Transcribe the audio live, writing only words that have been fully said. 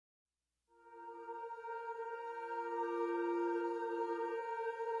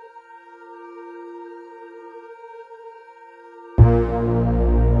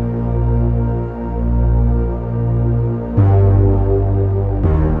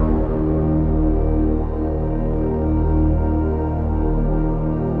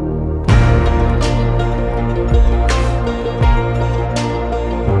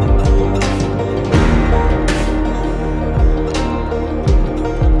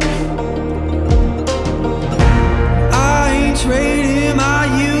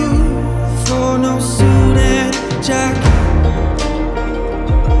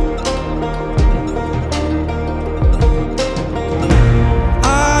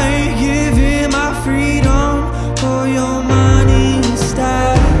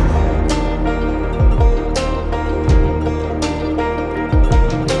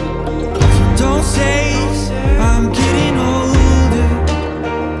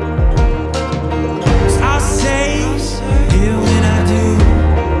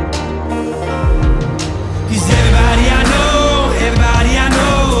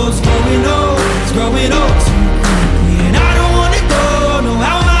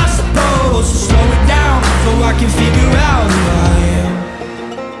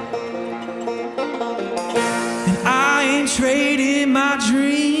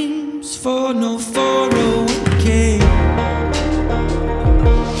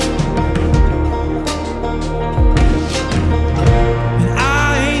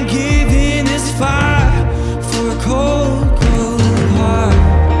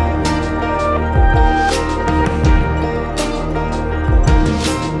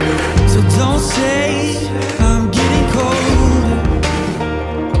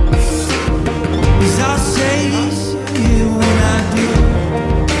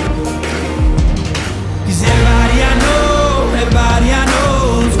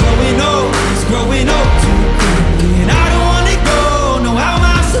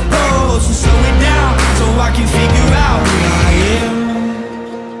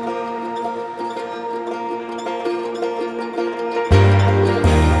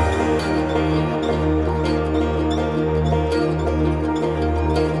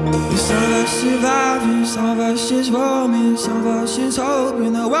just roaming, some of us just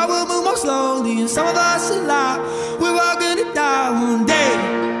hoping the world will move more slowly, and some of us alive, we're all gonna die one day.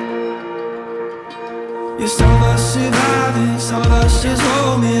 Yeah, some of us surviving, some of us just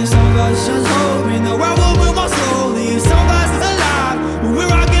roaming, some of us just hoping the world will move